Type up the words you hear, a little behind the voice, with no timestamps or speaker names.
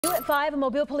At 5, a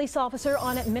Mobile police officer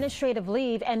on administrative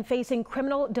leave and facing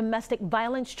criminal domestic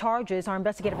violence charges. Our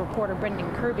investigative reporter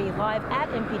Brendan Kirby live at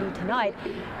MPD tonight.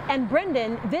 And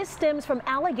Brendan, this stems from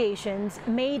allegations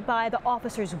made by the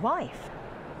officer's wife.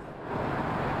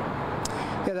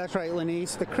 Yeah, that's right,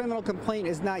 Lenice. The criminal complaint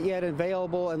is not yet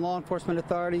available, and law enforcement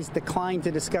authorities declined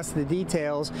to discuss the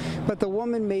details. But the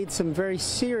woman made some very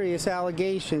serious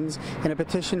allegations in a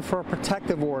petition for a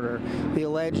protective order. The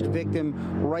alleged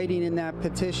victim writing in that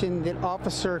petition that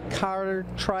Officer Carter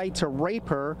tried to rape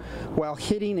her while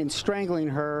hitting and strangling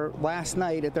her last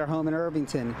night at their home in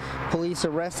Irvington. Police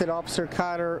arrested Officer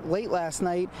Carter late last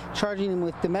night, charging him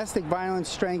with domestic violence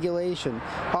strangulation.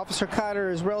 Officer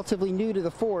Carter is relatively new to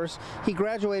the force. He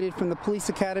graduated from the police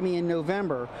academy in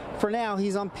November. For now,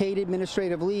 he's on paid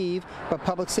administrative leave, but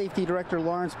Public Safety Director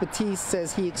Lawrence Batiste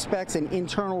says he expects an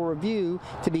internal review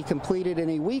to be completed in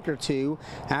a week or two,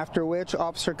 after which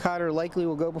Officer Carter likely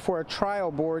will go before a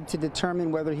trial board to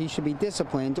determine whether he should be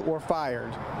disciplined or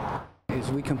fired. As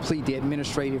we complete the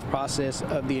administrative process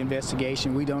of the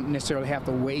investigation, we don't necessarily have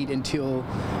to wait until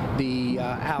the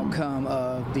outcome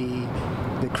of the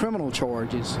criminal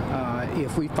charges.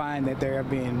 If we find that there have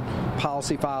been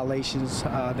policy violations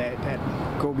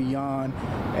that go beyond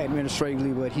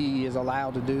administratively what he is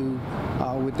allowed to do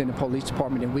within the police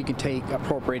department, then we can take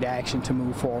appropriate action to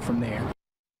move forward from there.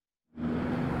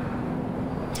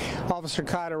 Officer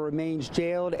Carter remains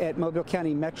jailed at Mobile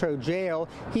County Metro Jail.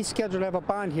 He's scheduled to have a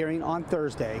bond hearing on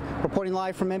Thursday. Reporting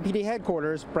live from MPD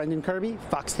headquarters, Brendan Kirby,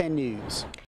 Fox 10 News.